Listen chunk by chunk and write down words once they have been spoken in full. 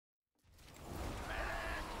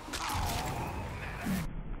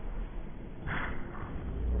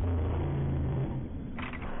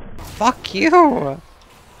Fuck you!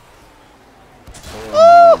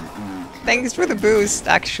 Oh! Thanks for the boost,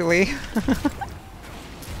 actually.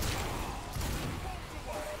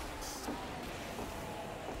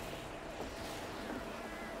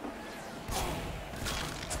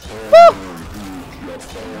 Woo!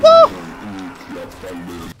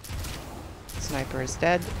 Sniper is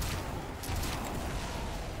dead.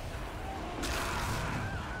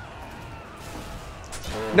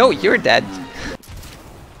 No, you're dead.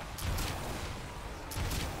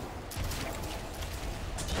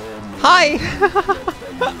 Hi!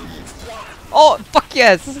 Oh, fuck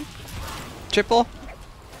yes! Triple?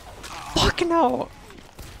 Fuck no!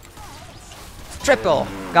 Triple!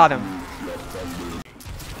 Got him.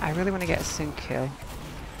 I really want to get a sync kill.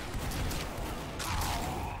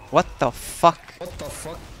 What the fuck? What the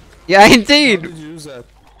fuck? Yeah, indeed! How did you use that?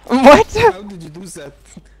 What? How did you do that?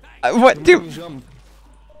 What, dude? Jump.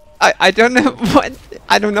 I don't know what.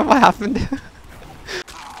 I don't know what happened.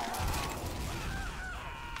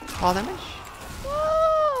 Fall damage?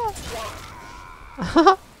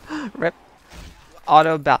 Rip.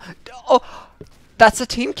 Auto bow. Oh! That's a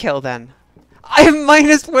team kill then. I have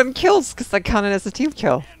 -1 kills because I counted as a team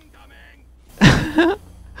kill.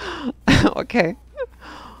 Okay.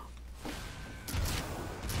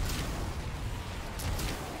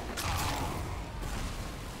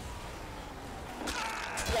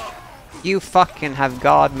 You fucking have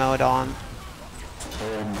God mode on.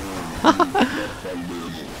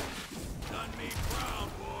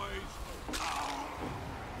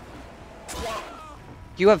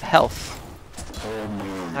 You have health.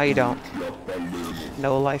 No, you don't.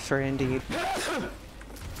 No lifer indeed.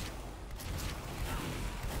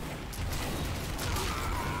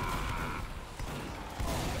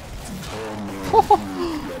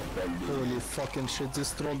 Holy fucking shit, this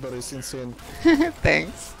strawberry is insane.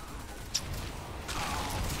 Thanks.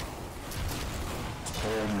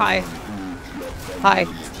 Hi. Hi.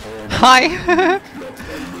 Hi.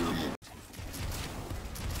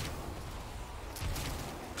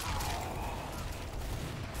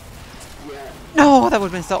 No, that would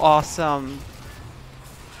have been so awesome.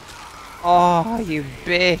 Oh, you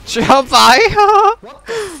bitch. Oh, bye. What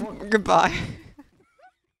the fuck? Goodbye.